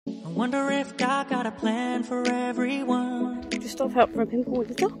I wonder if God got a plan for everyone. Just stop out for a pimple with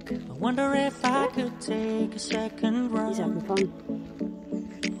the dog. I wonder if I could take a second run. He's having fun.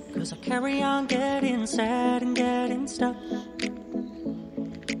 'Cause I carry on getting sad and getting stuck.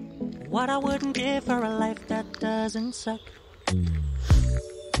 What I wouldn't give for a life that doesn't suck.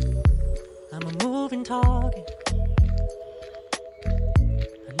 I'm a moving target.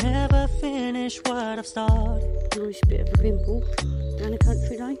 I never finish what I've started. Nice bit of a pimple down a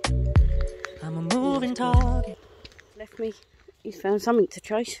country lane. I'm a moving target. Left me. He's found something to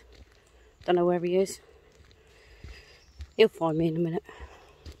chase. Don't know where he is. He'll find me in a minute.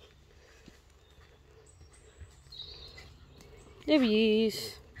 There he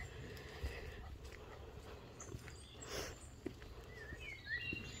is.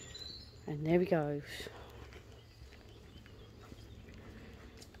 And there he goes.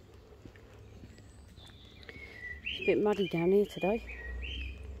 It's a bit muddy down here today.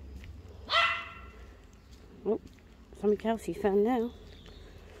 Oh, something else he's found now.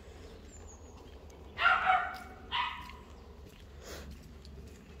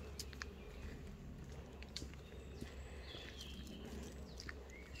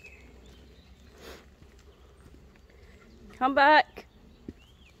 Come back.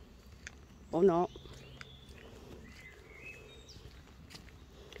 Or not.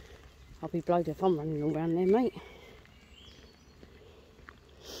 I'll be blowed if I'm running all around there, mate.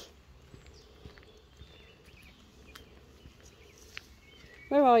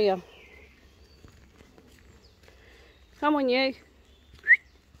 Where are you? Come on, you.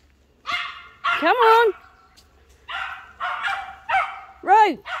 Come on.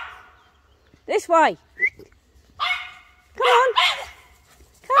 Roo. This way. Come on.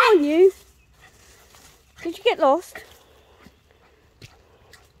 Come on, you. Did you get lost?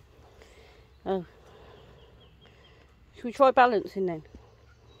 Oh. Should we try balancing then?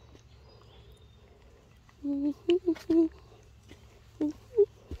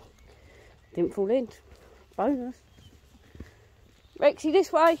 Didn't fall in. Bonus. Rexy,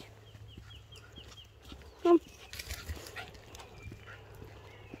 this way. Come.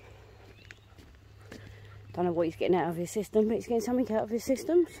 Don't know what he's getting out of his system, but he's getting something out of his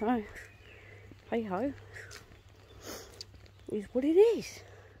system, so hey ho. Is what it is.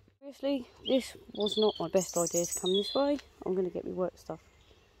 Seriously, this was not my best idea to come this way. I'm going to get my work stuff.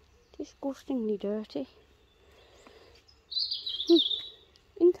 Disgustingly dirty.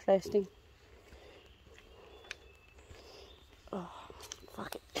 Interesting. Oh,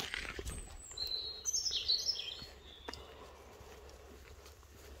 fuck it.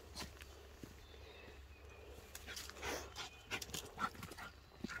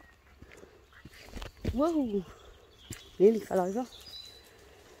 Whoa, nearly fell over.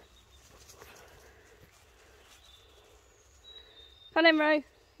 Come on, Ro,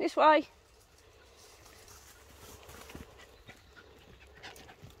 this way.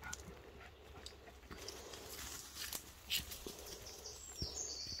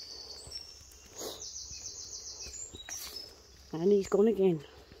 And he's gone again.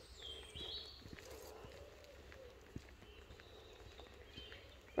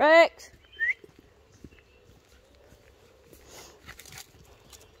 Rex!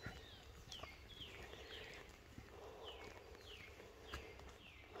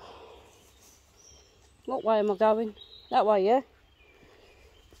 What way am I going? That way, yeah?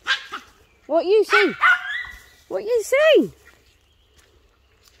 What you seen? What you seen?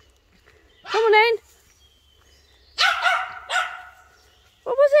 Come on in.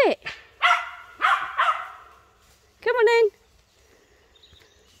 What was it? Come on in.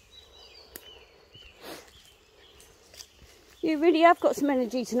 You really have got some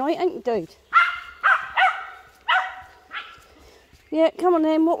energy tonight, ain't you, dude? Yeah, come on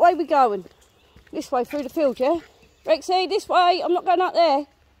then. What way we going? This way through the field, yeah? Rexy, this way. I'm not going up there.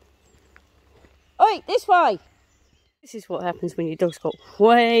 Oi, this way. This is what happens when your dog's got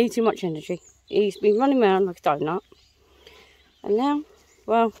way too much energy. He's been running around like a donut. And now,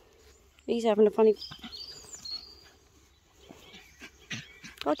 well, he's having a funny...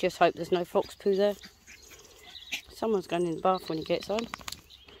 I just hope there's no fox poo there. Someone's going in the bath when he gets home.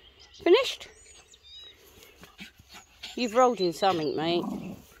 Finished? You've rolled in something, mate.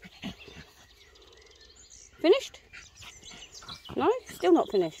 Finished? No? Still not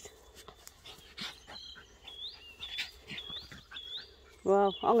finished.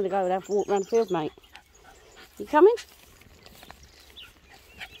 Well, I'm going to go and have a walk around the field, mate. You coming?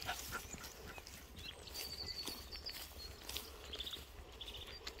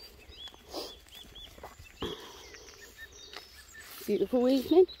 Beautiful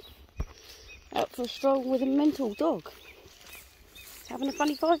evening. Out for a stroll with a mental dog. Having having a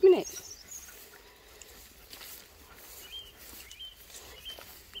funny 5 minutes.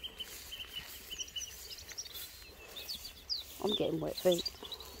 I'm getting wet feet.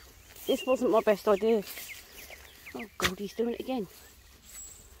 This wasn't my best idea. Oh God, he's doing it again.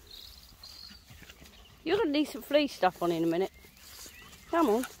 You're going to need some flea stuff on in a minute. Come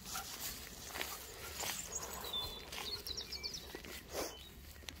on.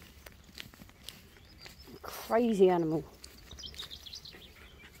 Crazy animal.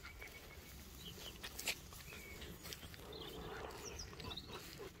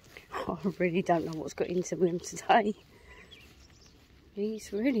 I really don't know what's got into him today.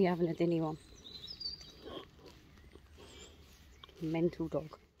 He's really having a dinny one. Mental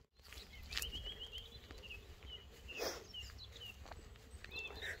dog.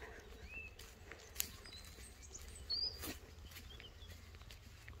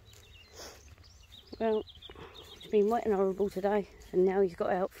 Well, it's been wet and horrible today, and now he's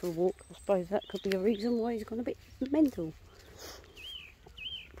got out for a walk. I suppose that could be a reason why he's gone a bit mental.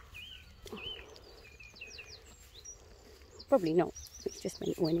 Probably not, it's just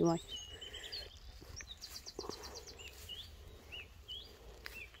mental anyway.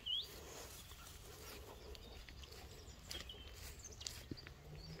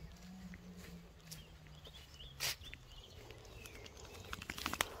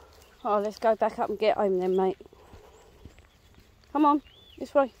 Oh, let's go back up and get home then, mate. Come on,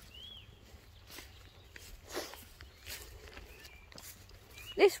 this way.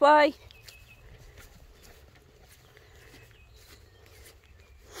 This way.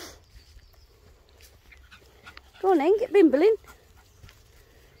 Go on then, get bimbling.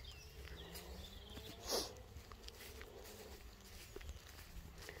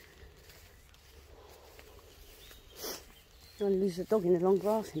 I'm going to lose the dog in the long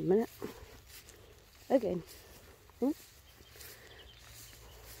grass in a minute. Again. Ooh.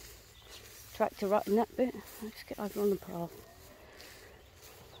 Tractor right in that bit. Let's get over on the path.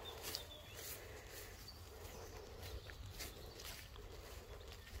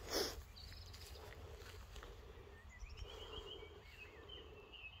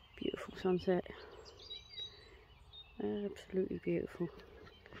 Beautiful sunset. Absolutely beautiful.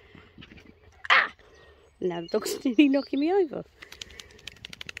 Ah! Now the dog's nearly knocking me over.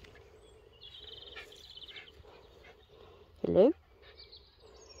 Hello?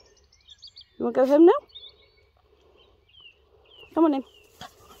 You want to go home now? Come on in.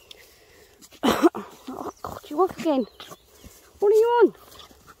 Oh God, you're off again. What are you on?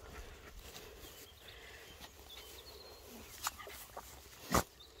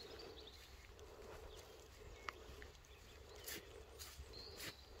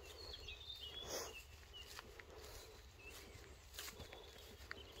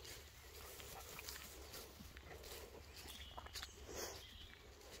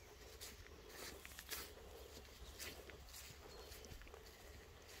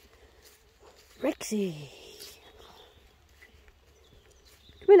 Rexy.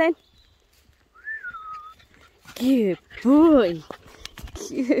 Come on then. Good boy.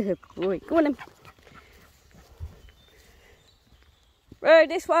 Good boy. Go on then. Right,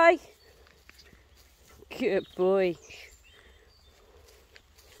 this way. Good boy.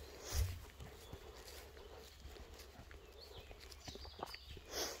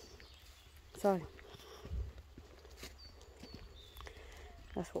 So,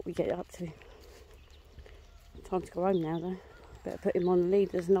 that's what we get up to. Time to go home now though. Better put him on the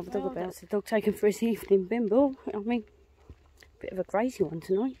lead. There's another dog about. It's a dog taken for his evening bimble. I mean, bit of a crazy one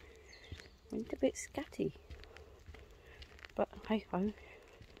tonight. Went a bit scatty. But hey ho.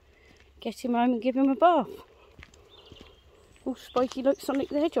 Get him home and give him a bath. All spiky like Sonic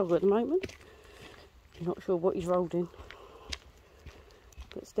the Hedgehog at the moment. I'm not sure what he's rolled in.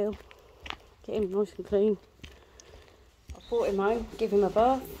 But still, get him nice and clean. I brought him home, give him a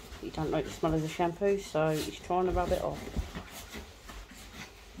bath. He don't like the smell of the shampoo, so he's trying to rub it off.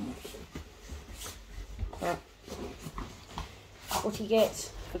 But what he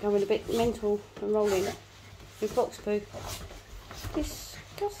gets for going a bit mental and rolling with fox poo.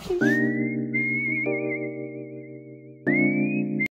 Disgusting.